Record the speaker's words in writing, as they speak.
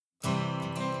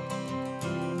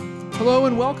Hello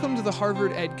and welcome to the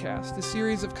Harvard EdCast, a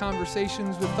series of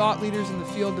conversations with thought leaders in the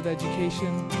field of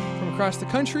education from across the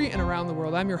country and around the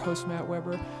world. I'm your host, Matt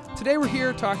Weber. Today we're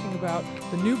here talking about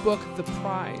the new book, The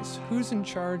Prize, Who's in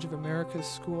Charge of America's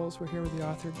Schools? We're here with the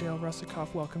author, Dale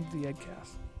Russakoff. Welcome to the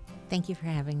EdCast. Thank you for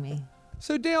having me.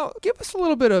 So Dale, give us a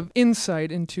little bit of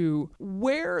insight into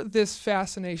where this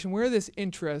fascination, where this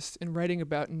interest in writing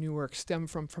about Newark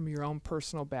stemmed from your own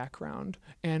personal background,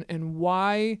 and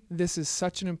why this is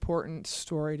such an important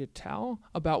story to tell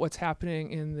about what's happening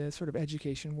in the sort of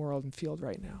education world and field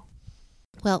right now.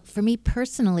 Well, for me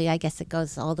personally, I guess it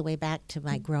goes all the way back to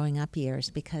my growing up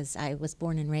years, because I was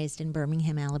born and raised in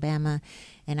Birmingham, Alabama,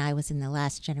 and I was in the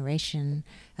last generation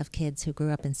of kids who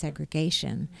grew up in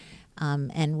segregation.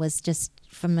 And was just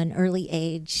from an early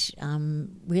age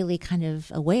really kind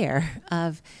of aware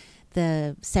of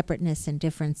the separateness and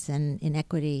difference and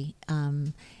inequity.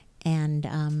 And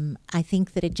I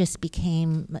think that it just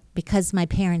became, because my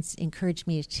parents encouraged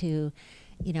me to,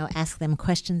 ask them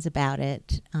questions about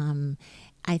it,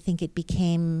 I think it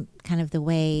became kind of the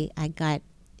way I got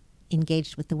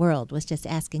engaged with the world, was just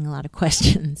asking a lot of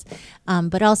questions.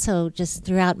 But also just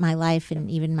throughout my life and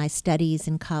even my studies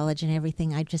in college and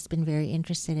everything, I've just been very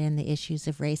interested in the issues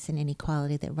of race and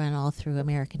inequality that run all through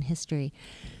American history.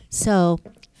 So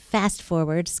fast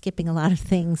forward, skipping a lot of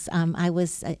things, I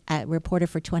was a reporter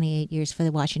for 28 years for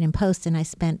the Washington Post, and I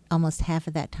spent almost half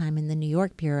of that time in the New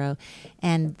York bureau,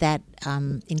 and that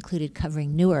included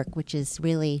covering Newark, which is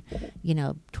really,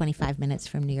 25 minutes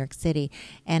from New York City.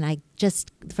 And I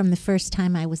just, from the first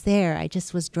time I was there, I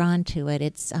just was drawn to it.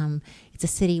 It's a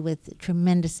city with a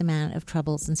tremendous amount of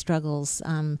troubles and struggles,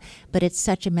 but it's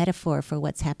such a metaphor for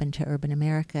what's happened to urban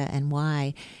America and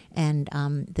why, and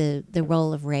the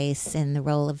role of race and the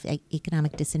role of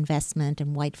economic disinvestment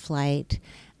and white flight,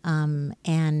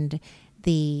 and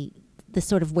the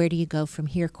sort of where do you go from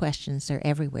here questions are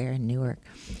everywhere in Newark.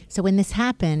 So when this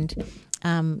happened,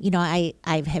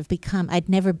 I'd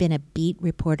never been a beat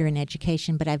reporter in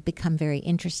education, but I've become very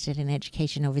interested in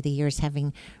education over the years,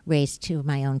 having raised two of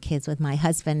my own kids with my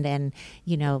husband, and,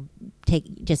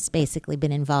 just basically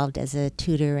been involved as a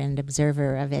tutor and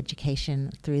observer of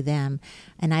education through them.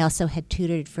 And I also had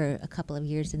tutored for a couple of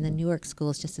years in the Newark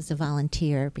schools just as a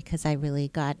volunteer, because I really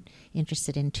got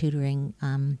interested in tutoring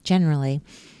generally.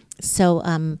 So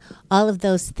all of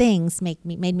those things made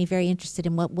me very interested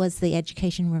in what was the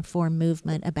education reform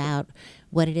movement about.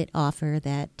 What did it offer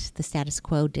that the status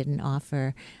quo didn't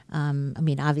offer?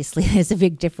 Obviously, there's a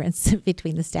big difference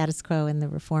between the status quo and the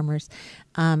reformers.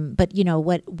 But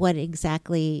what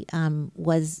exactly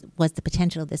was the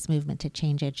potential of this movement to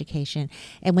change education?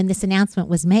 And when this announcement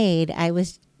was made, I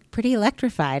was pretty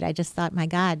electrified. I just thought, my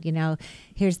God,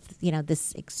 here's,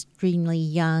 this extremely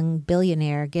young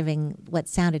billionaire giving what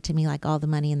sounded to me like all the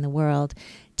money in the world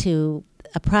to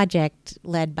a project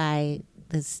led by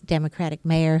this Democratic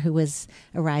mayor who was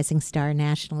a rising star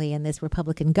nationally and this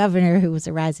Republican governor who was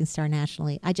a rising star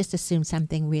nationally. I just assumed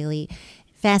something really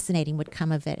fascinating would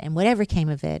come of it, and whatever came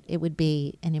of it, it would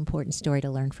be an important story to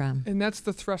learn from. And that's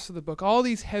the thrust of the book. All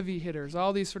these heavy hitters,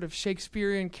 all these sort of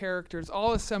Shakespearean characters,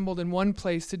 all assembled in one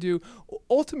place to do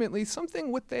ultimately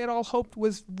something what they had all hoped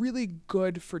was really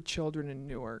good for children in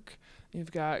Newark.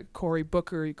 You've got Cory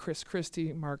Booker, Chris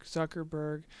Christie, Mark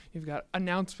Zuckerberg. You've got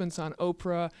announcements on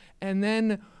Oprah, and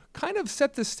then kind of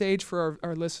set the stage for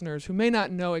our listeners who may not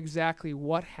know exactly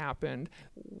what happened.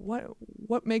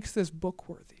 What makes this book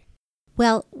worthy?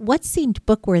 Well, what seemed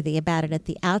book-worthy about it at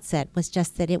the outset was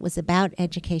just that it was about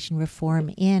education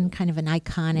reform in kind of an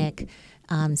iconic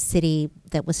city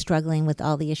that was struggling with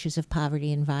all the issues of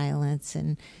poverty and violence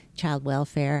and child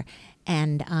welfare,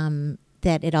 and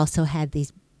that it also had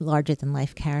these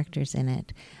larger-than-life characters in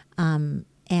it.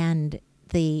 And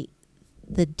the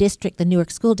district, the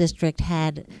Newark School District,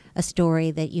 had a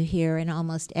story that you hear in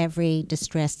almost every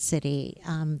distressed city.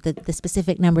 The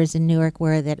specific numbers in Newark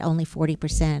were that only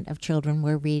 40% of children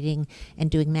were reading and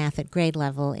doing math at grade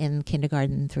level in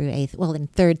kindergarten through in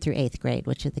third through eighth grade,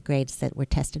 which are the grades that were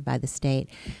tested by the state.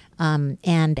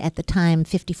 And at the time,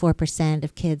 54%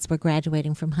 of kids were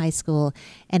graduating from high school.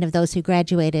 And of those who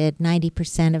graduated,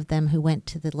 90% of them who went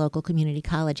to the local community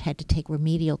college had to take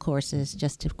remedial courses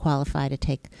just to qualify to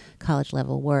take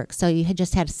college-level work. So you had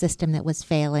just had a system that was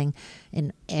failing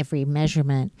in every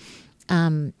measurement.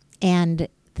 And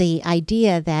the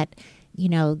idea that,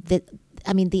 that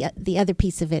I mean, the other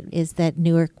piece of it is that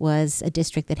Newark was a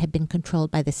district that had been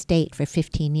controlled by the state for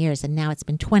 15 years, and now it's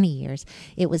been 20 years.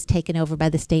 It was taken over by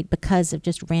the state because of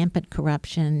just rampant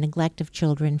corruption, neglect of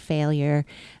children, failure,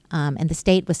 and the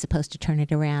state was supposed to turn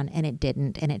it around, and it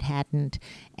didn't, and it hadn't.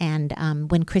 And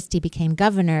when Christie became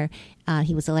governor,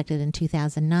 he was elected in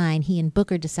 2009, he and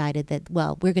Booker decided that,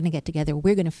 well, we're going to get together,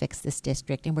 we're going to fix this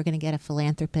district, and we're going to get a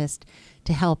philanthropist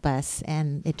to help us,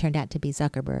 and it turned out to be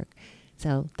Zuckerberg.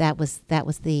 So that was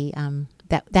the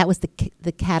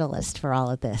catalyst for all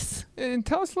of this. And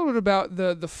tell us a little bit about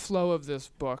the flow of this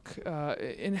book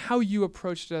and how you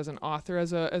approached it as an author,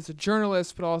 as a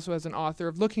journalist, but also as an author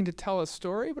of looking to tell a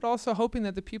story, but also hoping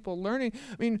that the people learning.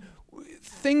 I mean,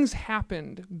 things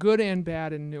happened, good and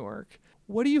bad, in Newark.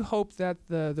 What do you hope that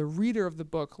the reader of the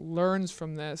book learns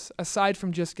from this, aside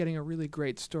from just getting a really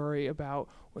great story about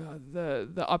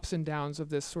the ups and downs of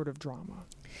this sort of drama?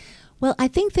 Well, I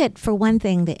think that, for one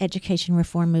thing, the education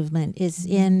reform movement is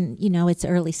in, its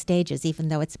early stages, even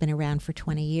though it's been around for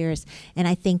 20 years. And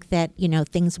I think that,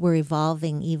 things were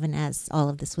evolving even as all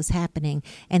of this was happening,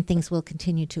 and things will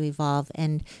continue to evolve.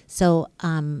 And so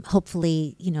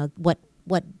hopefully,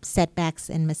 what setbacks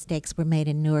and mistakes were made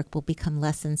in Newark will become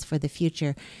lessons for the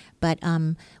future. But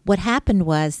what happened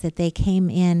was that they came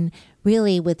in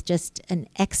really with just an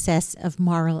excess of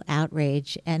moral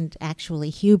outrage and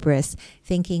actually hubris,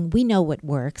 thinking we know what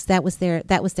works. That was their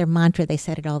mantra. They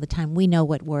said it all the time. We know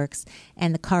what works.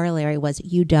 And the corollary was,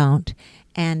 you don't.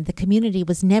 And the community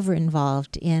was never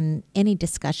involved in any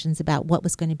discussions about what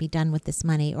was going to be done with this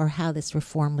money or how this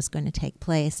reform was going to take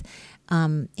place.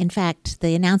 In fact,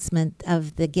 the announcement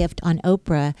of the gift on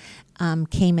Oprah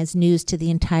came as news to the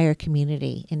entire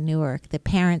community in Newark. The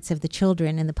parents of the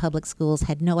children in the public schools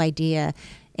had no idea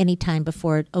any time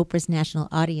before Oprah's national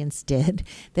audience did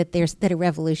that a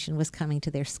revolution was coming to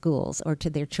their schools or to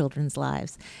their children's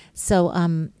lives. So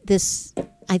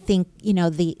I think,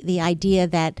 the idea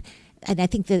that, and I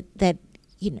think that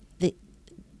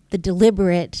the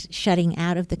deliberate shutting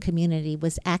out of the community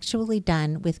was actually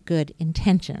done with good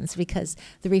intentions, because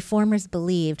the reformers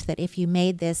believed that if you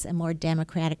made this a more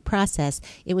democratic process,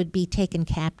 it would be taken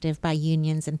captive by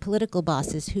unions and political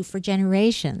bosses who for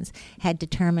generations had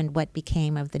determined what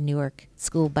became of the Newark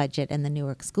school budget and the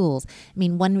Newark schools. I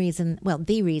mean,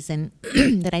 the reason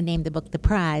that I named the book The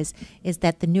Prize is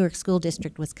that the Newark School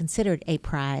District was considered a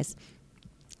prize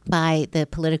by the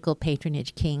political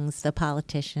patronage kings, the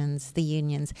politicians, the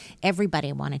unions.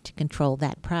 Everybody wanted to control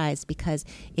that prize because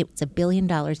it's $1 billion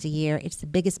a year. It's the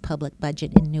biggest public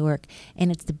budget in Newark,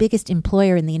 and it's the biggest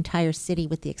employer in the entire city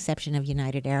with the exception of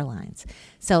United Airlines.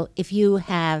 So if you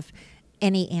have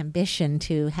any ambition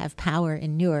to have power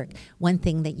in Newark, one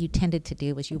thing that you tended to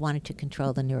do was you wanted to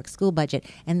control the Newark school budget,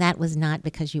 and that was not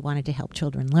because you wanted to help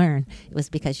children learn. It was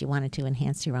because you wanted to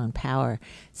enhance your own power.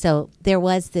 So there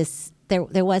was this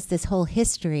whole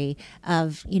history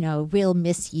of, real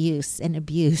misuse and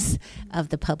abuse of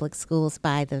the public schools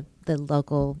by the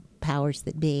local powers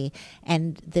that be.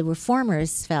 And the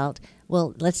reformers felt,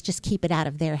 well, let's just keep it out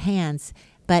of their hands.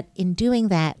 But in doing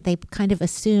that, they kind of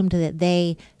assumed that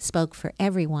they spoke for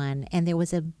everyone. And there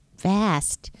was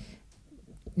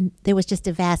just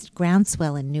a vast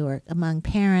groundswell in Newark among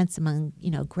parents, among,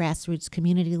 grassroots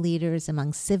community leaders,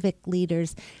 among civic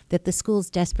leaders, that the schools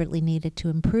desperately needed to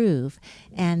improve.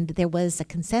 And there was a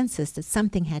consensus that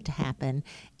something had to happen.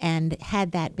 And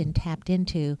had that been tapped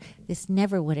into, this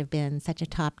never would have been such a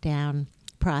top-down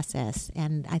process.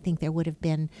 And I think there would have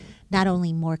been not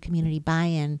only more community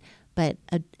buy-in, but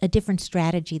a different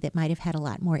strategy that might have had a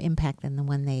lot more impact than the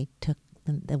one they took,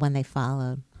 the one they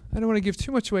followed. I don't want to give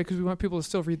too much away because we want people to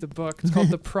still read the book. It's called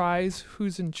The Prize,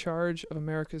 Who's in Charge of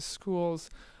America's Schools,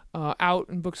 out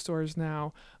in bookstores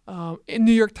now. In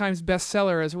New York Times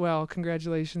bestseller as well.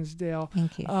 Congratulations, Dale.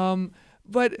 Thank you.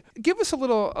 But give us a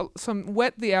little,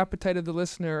 whet the appetite of the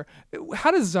listener.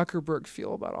 How does Zuckerberg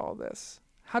feel about all this?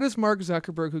 How does Mark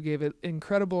Zuckerberg, who gave an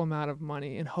incredible amount of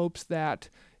money in hopes that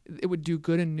it would do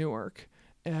good in Newark,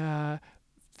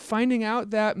 finding out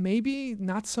that maybe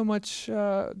not so much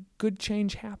good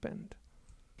change happened?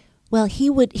 Well,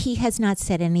 he has not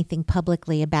said anything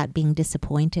publicly about being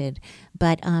disappointed,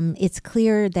 but it's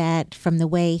clear that from the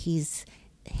way he's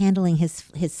handling his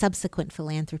subsequent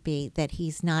philanthropy that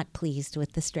he's not pleased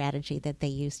with the strategy that they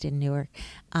used in Newark.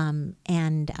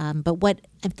 But what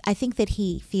I think that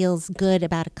he feels good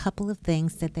about a couple of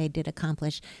things that they did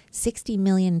accomplish. $60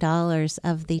 million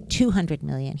of the $200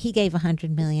 million. He gave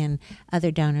 $100 million. Other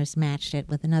donors matched it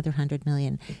with another $100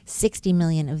 million. $60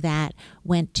 million of that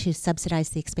went to subsidize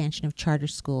the expansion of charter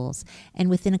schools. And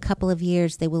within a couple of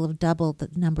years, they will have doubled the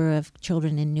number of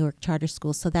children in Newark charter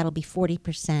schools. So that'll be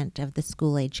 40% of the school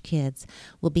school-age kids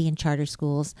will be in charter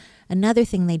schools. Another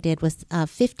thing they did was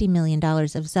 $50 million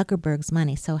of Zuckerberg's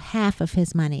money, so half of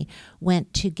his money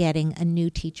went to getting a new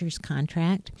teacher's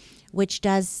contract, which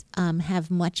does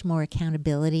have much more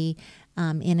accountability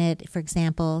in it. For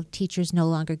example, teachers no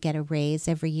longer get a raise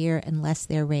every year unless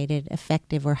they're rated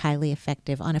effective or highly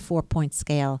effective on a 4-point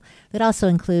scale that also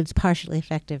includes partially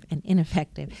effective and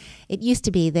ineffective. It used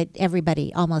to be that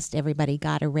almost everybody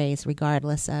got a raise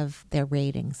regardless of their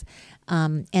ratings.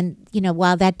 And,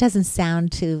 while that doesn't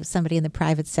sound to somebody in the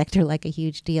private sector like a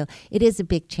huge deal, it is a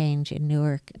big change in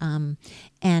Newark.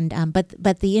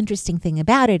 But the interesting thing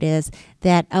about it is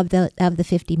that of the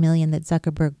 $50 million that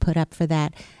Zuckerberg put up for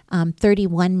that,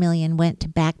 $31 million went to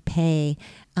back pay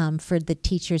for the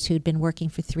teachers who'd been working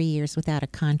for 3 years without a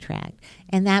contract.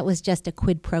 And that was just a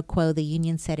quid pro quo. The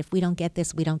union said, if we don't get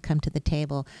this, we don't come to the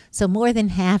table. So more than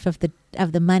half of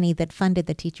the money that funded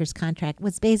the teacher's contract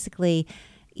was basically,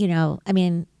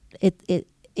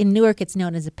 in Newark, it's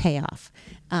known as a payoff,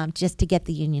 just to get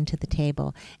the union to the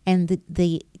table. And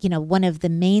one of the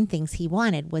main things he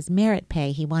wanted was merit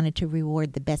pay. He wanted to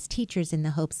reward the best teachers in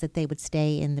the hopes that they would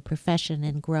stay in the profession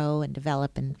and grow and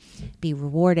develop and be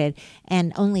rewarded.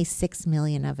 And only $6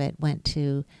 million of it went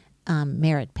to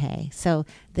merit pay. So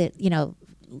that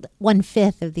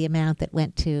 1/5 of the amount that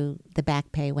went to the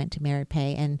back pay went to merit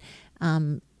pay. And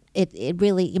it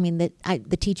really,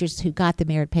 the teachers who got the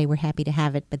merit pay were happy to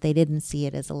have it, but they didn't see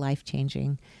it as a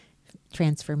life-changing,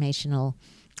 transformational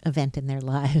event in their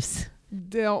lives.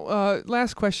 Dale,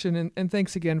 last question, and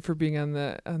thanks again for being on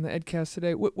the Edcast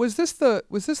today. Was this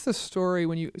the story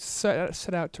when you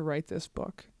set out to write this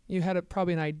book? You had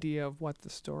probably an idea of what the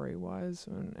story was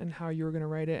and how you were going to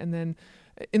write it, and then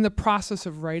in the process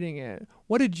of writing it,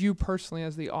 what did you personally,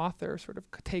 as the author, sort of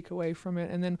take away from it?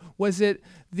 And then was it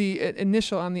the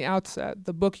initial, on the outset,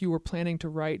 the book you were planning to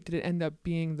write, did it end up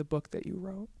being the book that you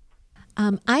wrote?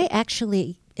 I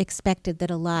actually expected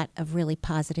that a lot of really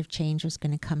positive change was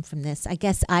going to come from this. I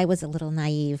guess I was a little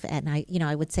naive, and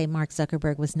I would say Mark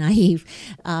Zuckerberg was naive.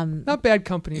 Not bad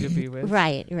company to be with.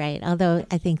 Right. Although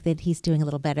I think that he's doing a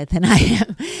little better than I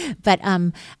am. But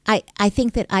I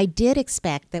think that I did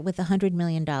expect that with $100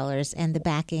 million and the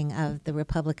backing of the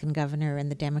Republican governor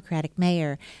and the Democratic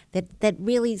mayor, that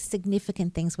really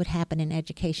significant things would happen in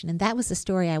education. And that was the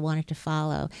story I wanted to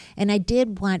follow. And I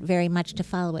did want very much to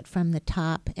follow it from the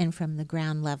top and from the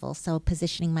ground level. So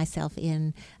positioning myself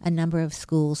in a number of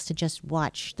schools to just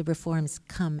watch the reforms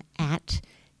come at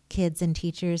kids and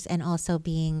teachers, and also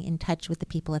being in touch with the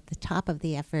people at the top of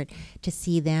the effort to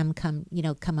see them come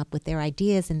up with their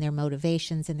ideas and their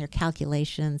motivations and their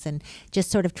calculations, and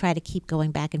just sort of try to keep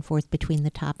going back and forth between the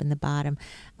top and the bottom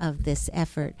of this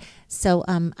effort. So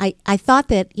I thought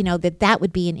that that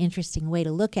would be an interesting way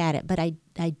to look at it, but I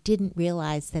didn't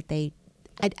realize that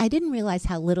I didn't realize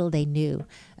how little they knew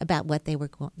about what they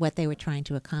were trying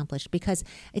to accomplish, because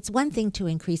it's one thing to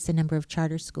increase the number of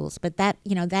charter schools, but that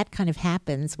kind of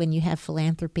happens when you have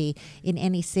philanthropy in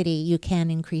any city. You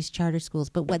can increase charter schools,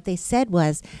 but what they said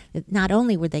was that not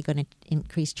only were they going to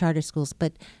increase charter schools,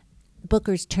 but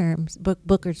Booker's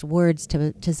words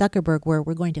to Zuckerberg were,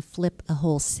 "We're going to flip a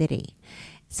whole city."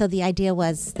 So the idea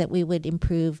was that we would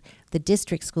improve the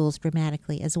district schools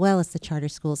dramatically as well as the charter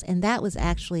schools. And that was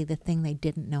actually the thing they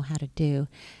didn't know how to do,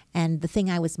 and the thing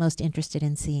I was most interested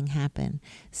in seeing happen.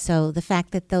 So the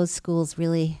fact that those schools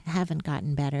really haven't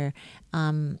gotten better,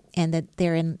 and that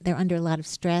they're under a lot of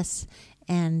stress,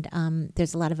 and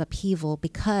there's a lot of upheaval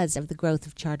because of the growth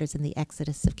of charters and the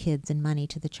exodus of kids and money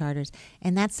to the charters.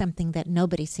 And that's something that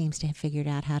nobody seems to have figured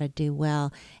out how to do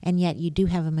well. And yet you do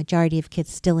have a majority of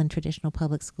kids still in traditional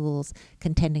public schools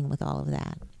contending with all of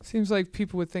that. Seems like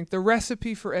people would think the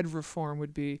recipe for ed reform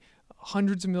would be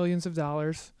hundreds of millions of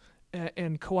dollars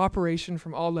and cooperation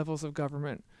from all levels of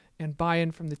government and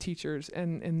buy-in from the teachers.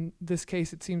 And in this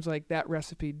case, it seems like that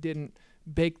recipe didn't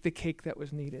bake the cake that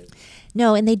was needed.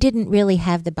 No, and they didn't really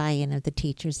have the buy-in of the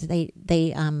teachers. They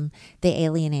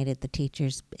alienated the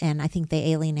teachers, and I think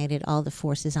they alienated all the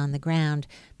forces on the ground,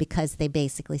 because they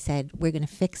basically said, we're going to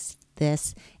fix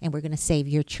this and we're going to save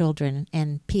your children,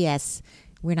 and P.S.,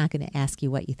 we're not going to ask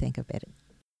you what you think of it.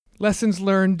 Lessons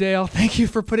learned, Dale. Thank you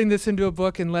for putting this into a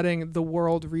book and letting the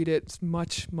world read it. It's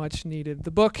much, much needed.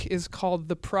 The book is called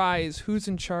The Prize: Who's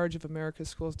in Charge of America's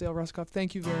Schools? Dale Russakoff,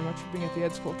 thank you very much for being at the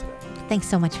Ed School today. Thanks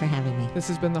so much for having me. This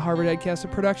has been the Harvard Edcast, a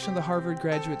production of the Harvard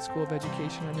Graduate School of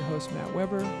Education. I'm your host, Matt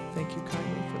Weber. Thank you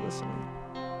kindly for listening.